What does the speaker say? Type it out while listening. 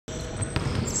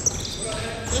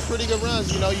Just pretty good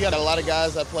runs. You know, you got a lot of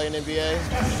guys that play in NBA.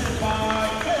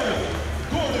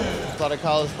 A lot of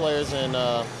college players and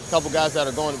a couple guys that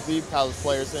are going to be college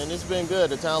players, and it's been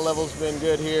good. The talent level's been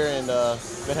good here, and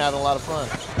been having a lot of fun.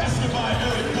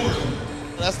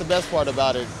 That's the best part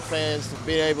about it. Fans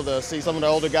being able to see some of the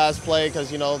older guys play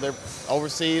because, you know, they're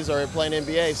overseas or playing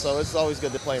NBA, so it's always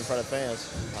good to play in front of fans.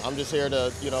 I'm just here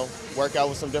to, you know, work out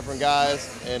with some different guys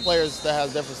and players that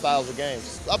have different styles of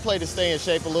games. I play to stay in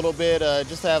shape a little bit,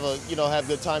 just to have a, you know, have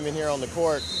good time in here on the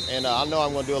court, and I know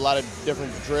I'm going to do a lot of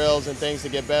different drills and things to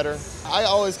get better. I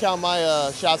always count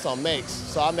my shots on makes,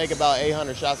 so I make about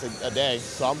 800 shots a day,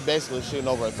 so I'm basically shooting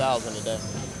over 1,000 a day.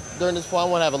 During this point, I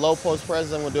want to have a low post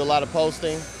presence. I'm going to do a lot of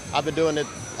posting. I've been doing it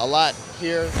a lot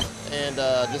here and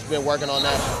just been working on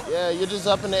that. Yeah, you're just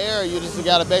up in the air. You just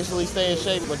got to basically stay in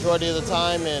shape majority of the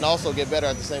time and also get better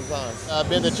at the same time. I've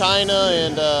been to China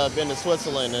and been to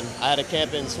Switzerland, and I had a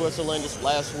camp in Switzerland just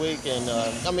last week. And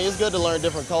I mean, it's good to learn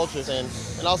different cultures and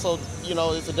also, you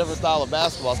know, it's a different style of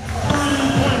basketball.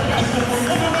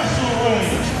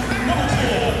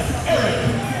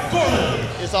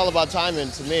 It's all about timing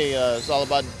to me. It's all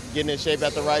about getting in shape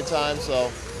at the right time.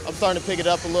 So I'm starting to pick it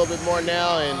up a little bit more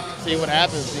now and see what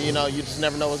happens. You know, you just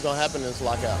never know what's going to happen in this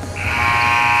lockout.